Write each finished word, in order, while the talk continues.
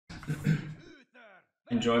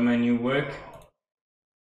Enjoy my new work.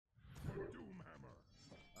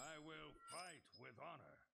 I will fight with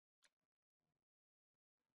honor.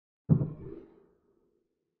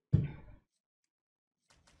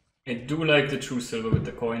 I do like the true silver with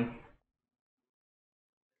the coin.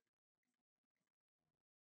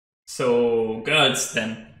 So, girls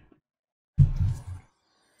then.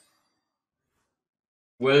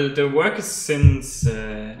 Well, the work is since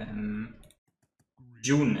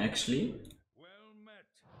June actually. Well met.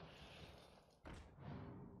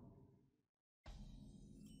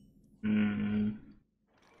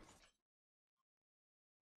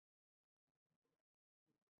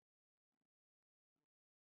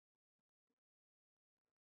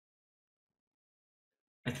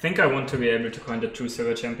 I think I want to be able to coin the true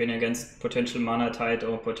silver champion against potential mana tide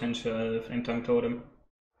or potential flame tongue totem.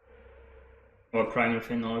 Or primal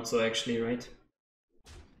fin also actually, right?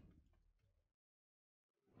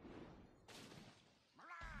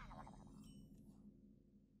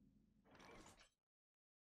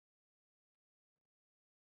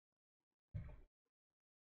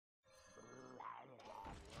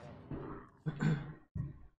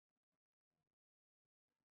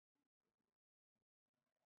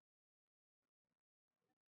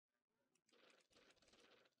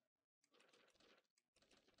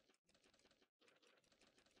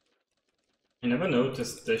 I never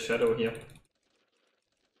noticed the shadow here.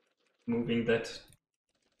 Moving that.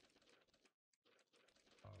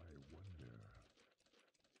 I wonder.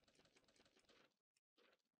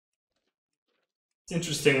 It's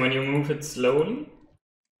interesting when you move it slowly.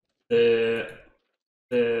 The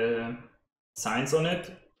signs on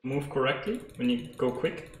it move correctly. When you go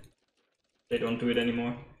quick, they don't do it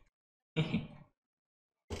anymore.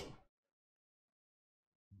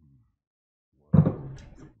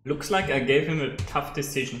 Looks like I gave him a tough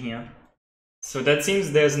decision here. So that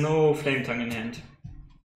seems there's no flame tongue in hand.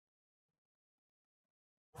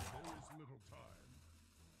 There is little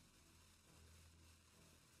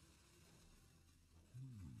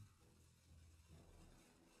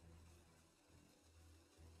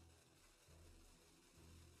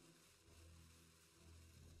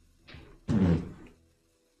time.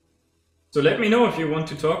 So let me know if you want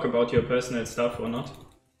to talk about your personal stuff or not.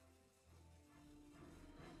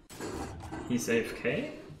 He's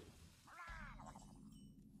AFK?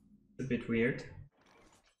 It's a bit weird.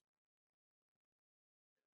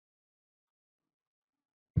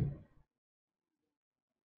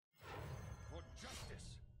 For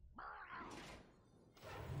justice.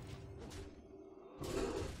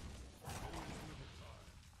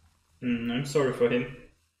 I'm sorry for him.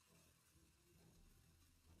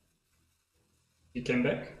 He came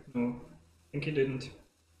back? No, I think he didn't.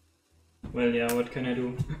 Well, yeah, what can I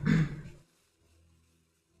do?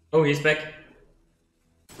 Oh, he's back.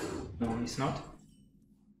 No, he's not.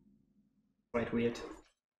 Quite weird.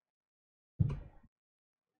 I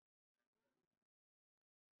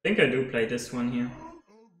think I do play this one here.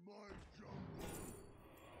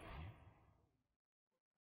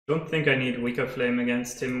 Don't think I need weaker flame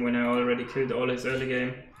against him when I already killed all his early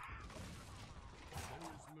game.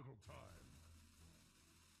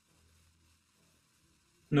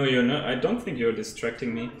 No, you're not. I don't think you're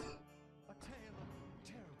distracting me.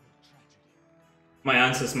 My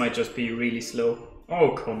answers might just be really slow.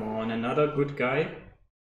 Oh, come on, another good guy?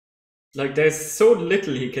 Like, there's so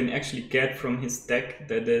little he can actually get from his deck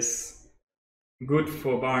that is good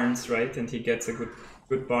for Barnes, right? And he gets a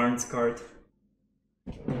good Barnes card.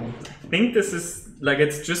 I think this is, like,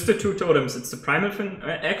 it's just the two totems. It's the Primal Fin.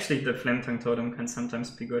 Actually, the Flame Tongue totem can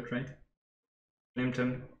sometimes be good, right?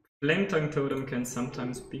 Flame Tongue totem can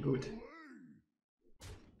sometimes be good.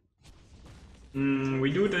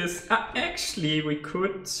 We do this. Actually, we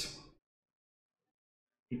could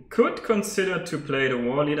consider to play the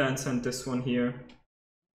War Leader and send this one here.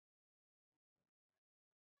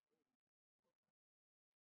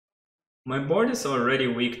 My board is already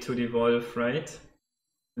weak to Devolve, right?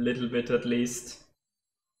 A little bit at least.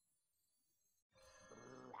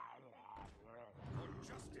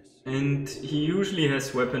 And he usually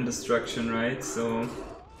has weapon destruction, right? So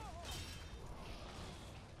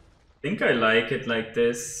I think I like it like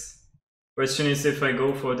this. Question is if I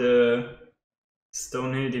go for the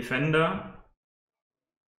Stonehill Defender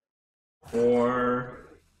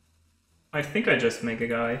or I think I just make a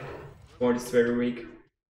guy. Board is very weak.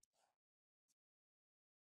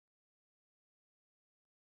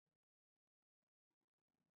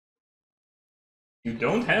 You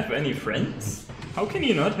don't have any friends? How can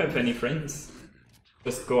you not have any friends?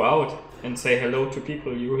 Just go out and say hello to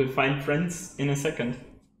people. You will find friends in a second.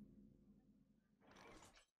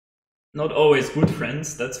 Not always good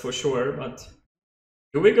friends, that's for sure, but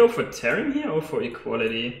do we go for tearing here or for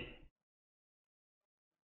equality?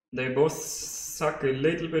 They both suck a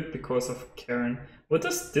little bit because of Karen. What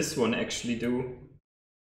does this one actually do?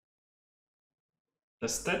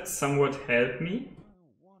 Does that somewhat help me?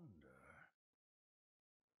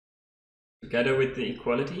 Together with the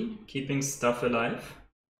equality, keeping stuff alive?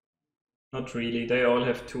 Not really, they all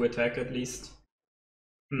have 2 attack at least.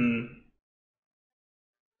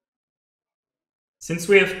 Since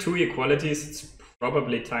we have 2 equalities, it's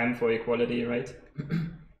probably time for equality, right?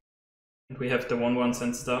 And we have the 1/1s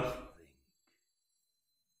and stuff.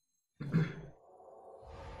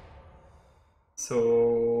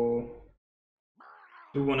 So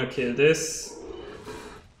do wanna kill this.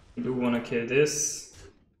 Do wanna kill this.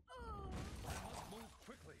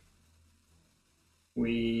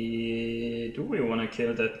 Do we wanna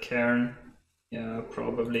kill that Cairn? Yeah,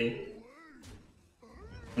 probably.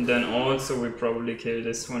 And then also we probably kill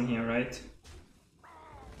this one here, right?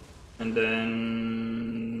 And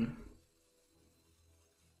then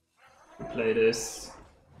we play this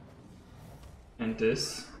and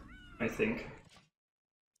this, I think.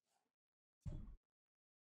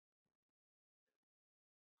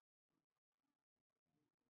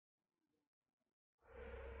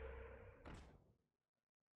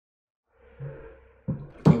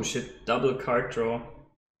 Oh shit, double card draw.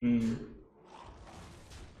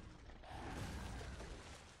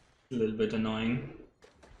 A little bit annoying.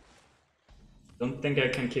 Don't think I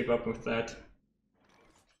can keep up with that.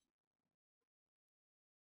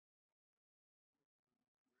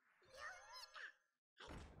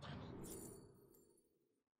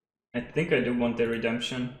 I think I do want the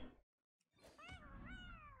redemption.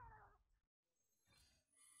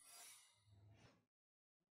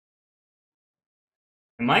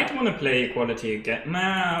 I might want to play equality again.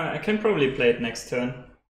 Nah, I can probably play it next turn.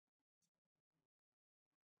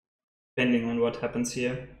 Depending on what happens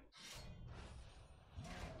here.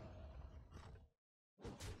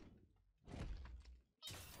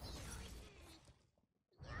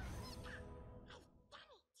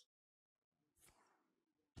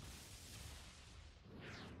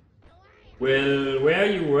 Well, where are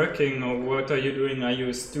you working or what are you doing? Are you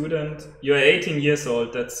a student? You're 18 years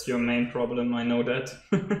old, that's your main problem, I know that.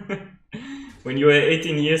 When you are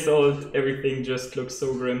 18 years old, everything just looks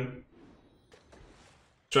so grim.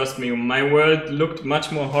 Trust me, my world looked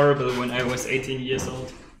much more horrible when I was 18 years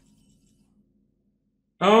old.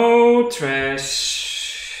 Oh,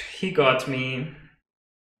 trash. He got me.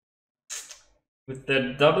 With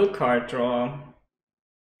that double card draw.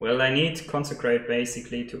 Well, I need Consecrate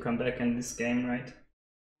basically to come back in this game, right?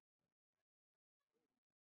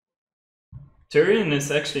 Tyrion is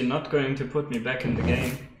actually not going to put me back in the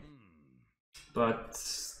game. But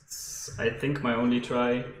I think my only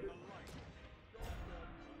try.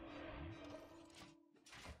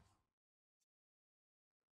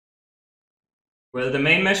 Well, the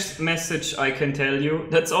main message I can tell you,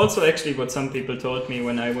 that's also actually what some people told me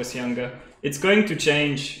when I was younger. It's going to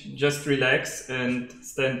change, just relax and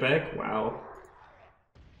stand back. Wow.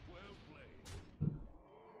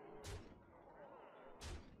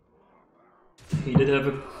 He did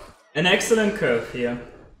have an excellent curve here.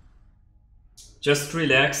 Just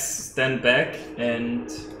relax, stand back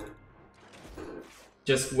and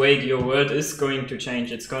just wait, your world is going to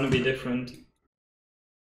change, it's gonna be different.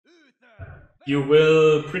 You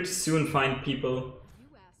will pretty soon find people.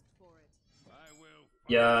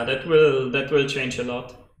 Yeah, that will change a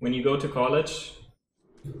lot. When you go to college,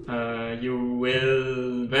 you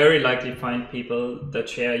will very likely find people that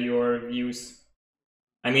share your views.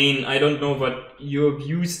 I mean, I don't know what your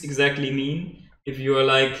views exactly mean. If you are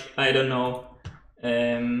like, I don't know,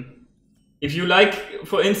 if you like,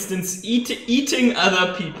 for instance, eating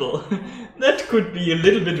other people, that could be a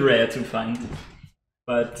little bit rare to find.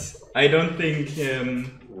 But I don't think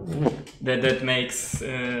that makes.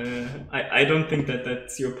 I don't think that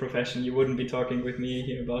that's your profession. You wouldn't be talking with me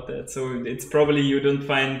here about that. So it's probably you don't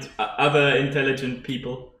find other intelligent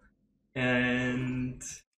people. And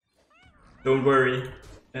don't worry,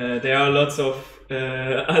 there are lots of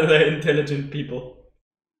other intelligent people.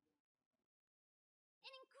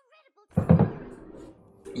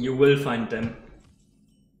 You will find them.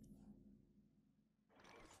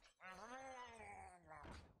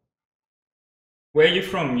 Where are you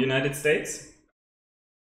from? United States?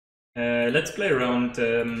 Let's play around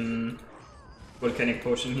Volcanic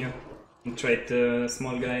Potion here and trade the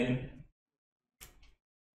small guy in.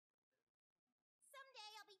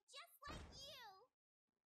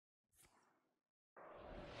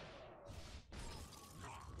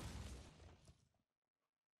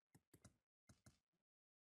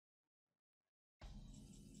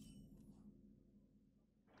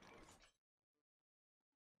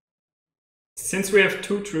 Since we have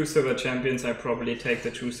 2 true silver champions, I probably take the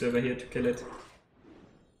true silver here to kill it.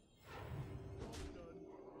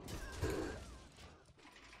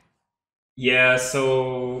 Yeah,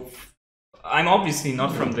 so I'm obviously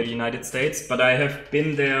not from the United States, but I have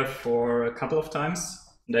been there for a couple of times.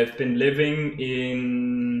 And I've been living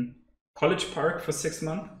in College Park for 6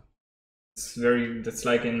 months. That's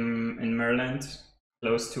like in Maryland,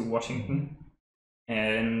 close to Washington.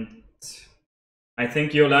 And I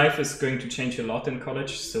think your life is going to change a lot in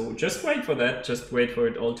college, so just wait for that. Just wait for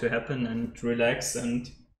it all to happen and relax,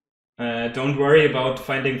 and don't worry about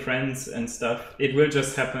finding friends and stuff. It will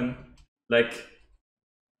just happen. Like,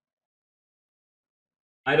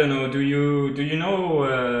 I don't know. Do you know?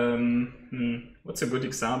 What's a good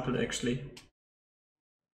example, actually?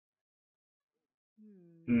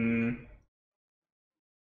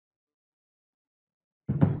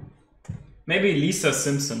 Maybe Lisa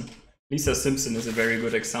Simpson. Lisa Simpson is a very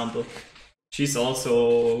good example. She's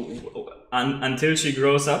also, until she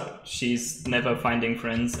grows up, she's never finding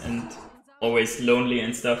friends and always lonely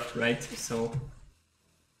and stuff, right? So,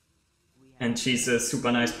 and she's a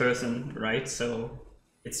super nice person, right? So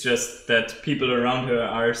it's just that people around her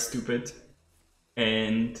are stupid,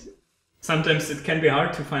 and sometimes it can be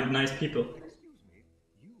hard to find nice people.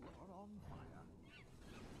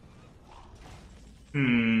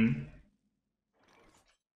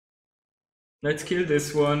 Let's kill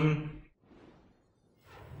this one.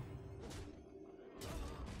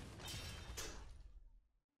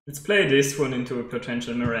 Let's play this one into a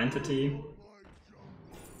potential mirror entity.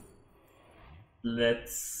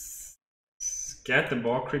 Let's get the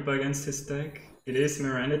Bog Creeper against his deck. It is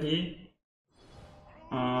mirror entity.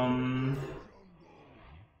 Do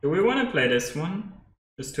we want to play this one?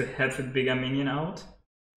 Just to have a bigger minion out?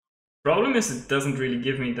 Problem is it doesn't really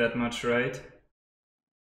give me that much, right?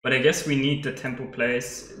 But I guess we need the tempo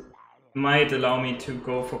plays. Might allow me to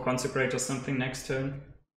go for Consecrate or something next turn.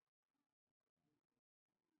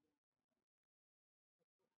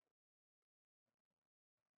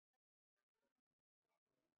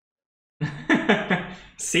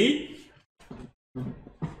 See?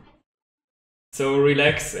 So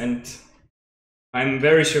relax, and I'm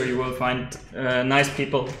very sure you will find nice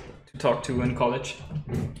people to talk to in college.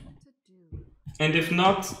 And if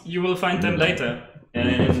not, you will find them later.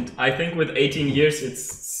 And I think with 18 years,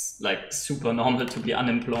 it's like super normal to be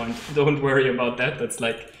unemployed. Don't worry about that. That's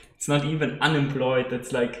like, it's not even unemployed.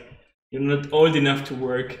 That's like, you're not old enough to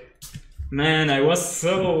work. Man, I was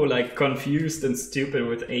so like confused and stupid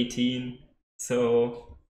with 18.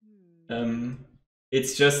 So,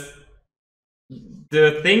 it's just,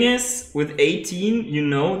 the thing is, with 18, you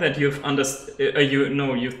know that you've understood,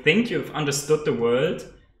 you think you've understood the world.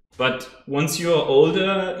 But once you're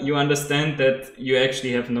older, you understand that you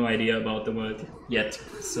actually have no idea about the world yet.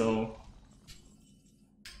 So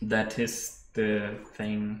that is the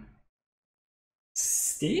thing.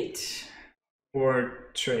 Steed or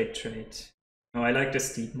trade? No, I like the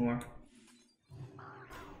steed more.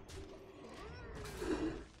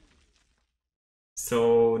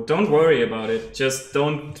 So don't worry about it. Just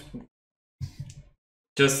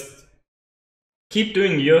keep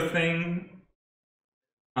doing your thing.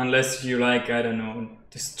 Unless you like, I don't know,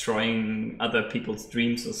 destroying other people's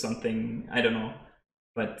dreams or something. I don't know.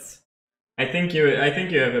 But I think you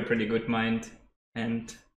have a pretty good mind, and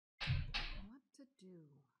What to do?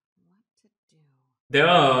 There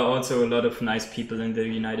are also a lot of nice people in the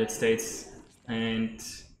United States, and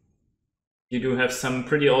you do have some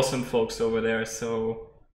pretty awesome folks over there, so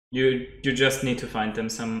you just need to find them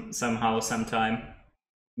somehow, sometime.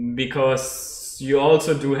 Because you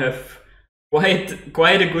also do have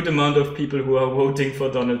quite a good amount of people who are voting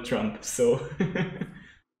for Donald Trump, so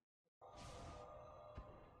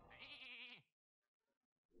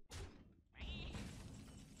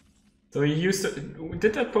so you used to,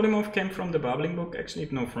 did that polymorph came from the Babbling Book actually?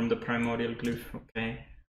 No, from the Primordial Glyph. Okay.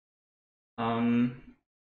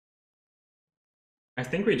 I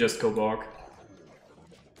think we just go Borg.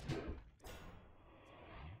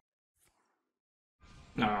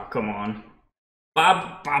 Oh, come on.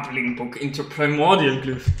 Babbling Book into Primordial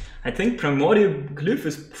Glyph. I think Primordial Glyph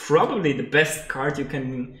is probably the best card you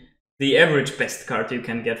can, the average best card you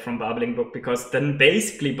can get from Babbling Book, because then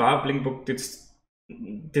basically Babbling Book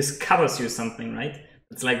discovers you something, right?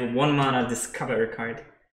 It's like a 1 mana discover card.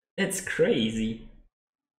 It's crazy.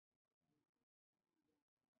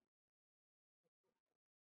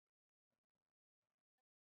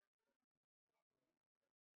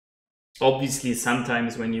 Obviously,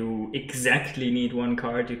 sometimes when you exactly need one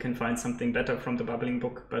card, you can find something better from the Babbling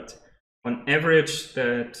Book, but on average,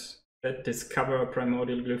 that Discover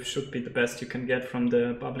Primordial Glyph should be the best you can get from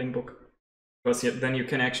the Babbling Book. Because then you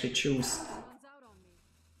can actually choose. Someone's out on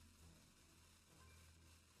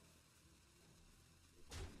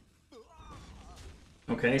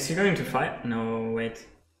me. Okay, is he going to fight? No, wait.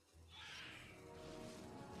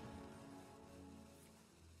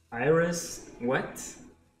 Iris? What?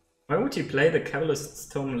 Why would you play the Cabalist's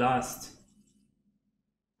Tome last?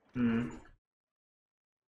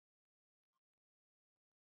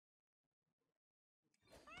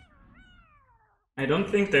 I don't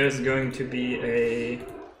think there's going to be a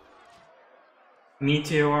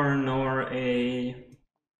Meteor nor a...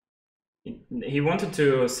 He wanted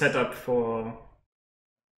to set up for...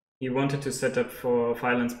 He wanted to set up for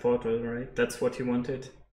Violence Portal, right? That's what he wanted.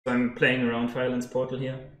 So I'm playing around Violence Portal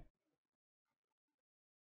here.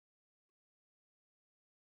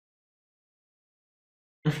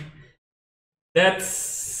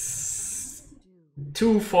 That's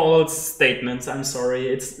two false statements, I'm sorry.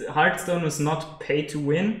 It's Hearthstone is not pay to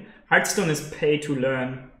win. Hearthstone is pay to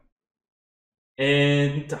learn.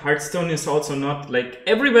 And Hearthstone is also not like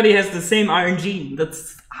everybody has the same RNG.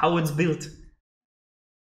 That's how it's built.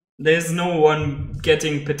 There's no one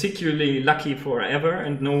getting particularly lucky forever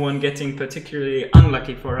and no one getting particularly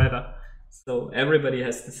unlucky forever. So everybody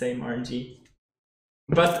has the same RNG.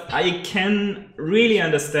 But I can really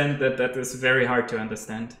understand that that is very hard to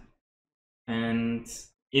understand. And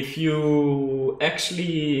if you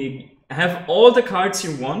actually have all the cards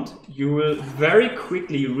you want, you will very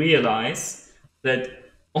quickly realize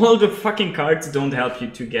that all the fucking cards don't help you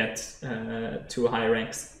to get to high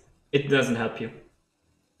ranks. It doesn't help you.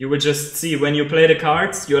 You will just see when you play the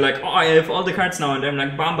cards, you're like, oh, I have all the cards now, and I'm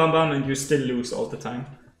like, bam, bam, bam, and you still lose all the time.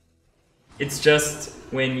 It's just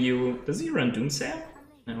when you... Does he run Doomsayer?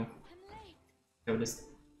 No. Oh, this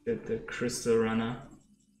the Crystal Runner.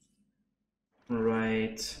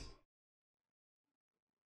 Right.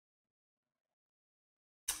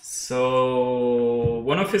 So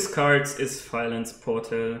one of his cards is Violence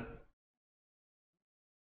Portal.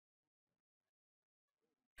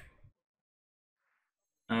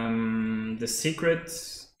 The secret,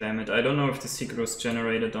 damn it, I don't know if the secret was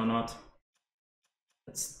generated or not.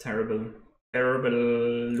 That's terrible. Terrible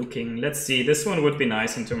looking. Let's see, this one would be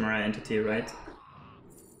nice into Mirror Entity, right?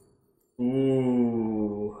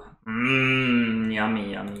 Ooh.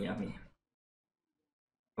 Yummy, yummy, yummy.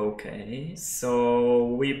 Okay,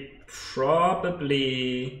 so we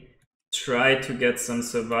probably try to get some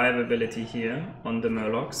survivability here on the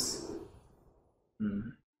Murlocs.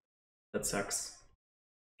 That sucks.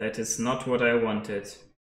 That is not what I wanted.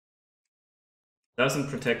 Doesn't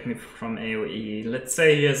protect me from AoE. Let's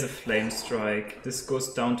say he has a Flame Strike. This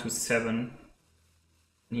goes down to 7.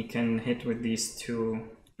 He can hit with these two.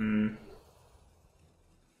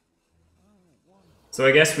 So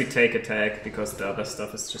I guess we take attack because the other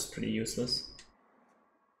stuff is just pretty useless.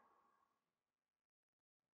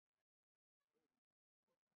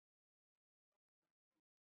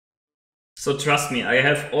 So trust me, I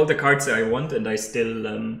have all the cards I want and I still,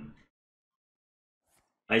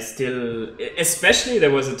 especially there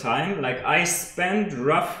was a time, like I spent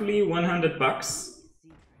roughly 100 bucks,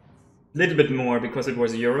 a little bit more because it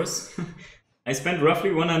was euros. I spent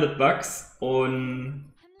roughly 100 bucks on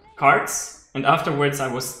cards and afterwards I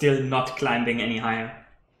was still not climbing any higher.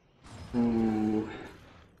 Ooh.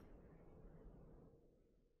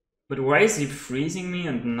 But why is he freezing me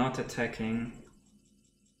and not attacking?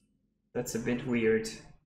 That's a bit weird.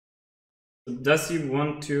 Does he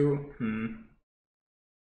want to...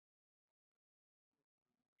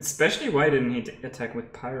 Especially why didn't he attack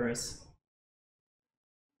with Pyrus?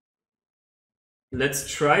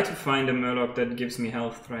 Let's try to find a Murloc that gives me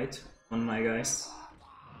health, right? On my guys.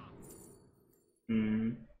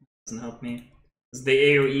 Doesn't help me. Does the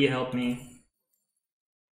AoE help me?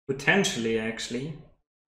 Potentially, actually.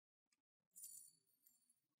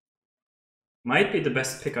 Might be the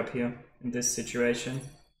best pickup here in this situation.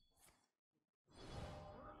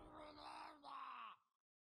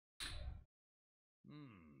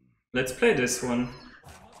 Let's play this one.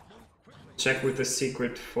 Check with the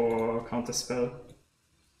secret for counterspell.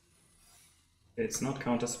 It's not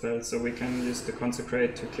counterspell, so we can use the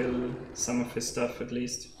consecrate to kill some of his stuff at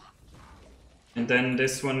least. And then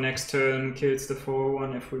this one next turn kills the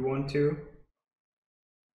 4-1 if we want to.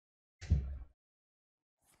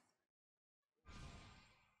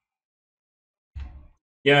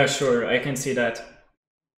 Yeah, sure, I can see that.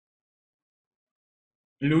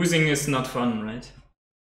 Losing is not fun, right?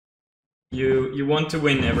 You want to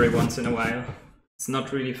win every once in a while. It's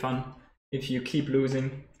not really fun if you keep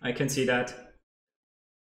losing. I can see that.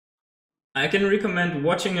 I can recommend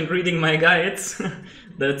watching and reading my guides.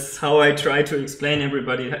 That's how I try to explain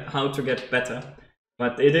everybody how to get better.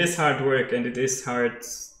 But it is hard work, and it is hard.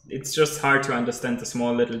 It's just hard to understand the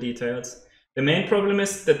small little details. The main problem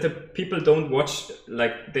is that the people don't watch,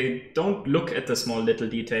 like, they don't look at the small little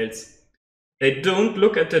details. They don't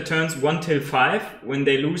look at the turns 1 till 5 when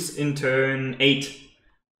they lose in turn 8.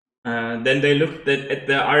 Then they look at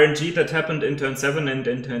the RNG that happened in turn 7 and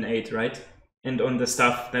in turn 8, right? And on the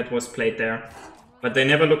stuff that was played there. But they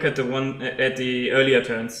never look at the earlier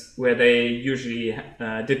turns where they usually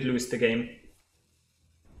did lose the game.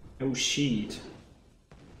 Oh shit.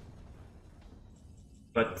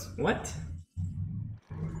 But what?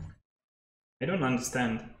 I don't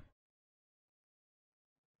understand.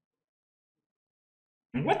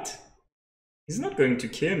 What? He's not going to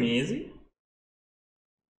kill me, is he?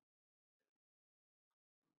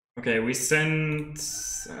 Okay, we send...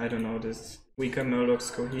 I don't know, this weaker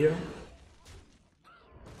Murlocs go here.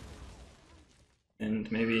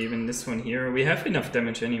 And maybe even this one here. We have enough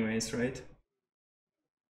damage anyways, right?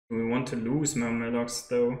 We want to lose more Murlocs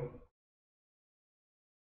though.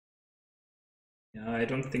 Yeah, I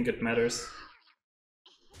don't think it matters.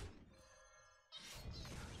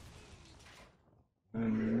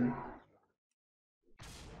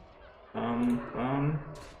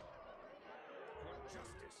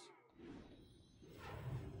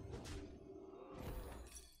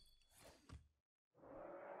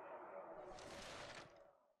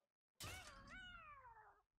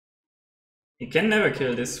 You can never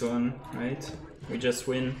kill this one, right? We just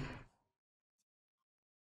win.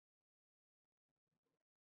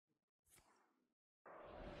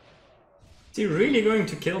 Is he really going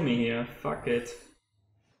to kill me here? Fuck it.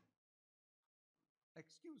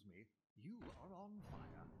 Excuse me, you are on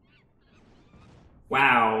fire.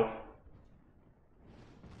 Wow.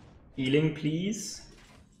 Healing, please.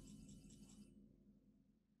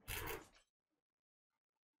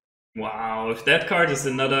 Wow, if that card is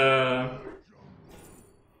another...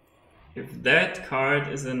 If that card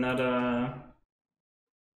is another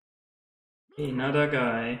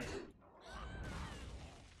guy.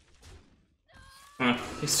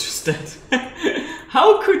 He's just dead.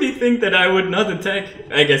 How could he think that I would not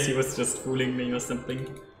attack? I guess he was just fooling me or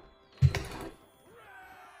something.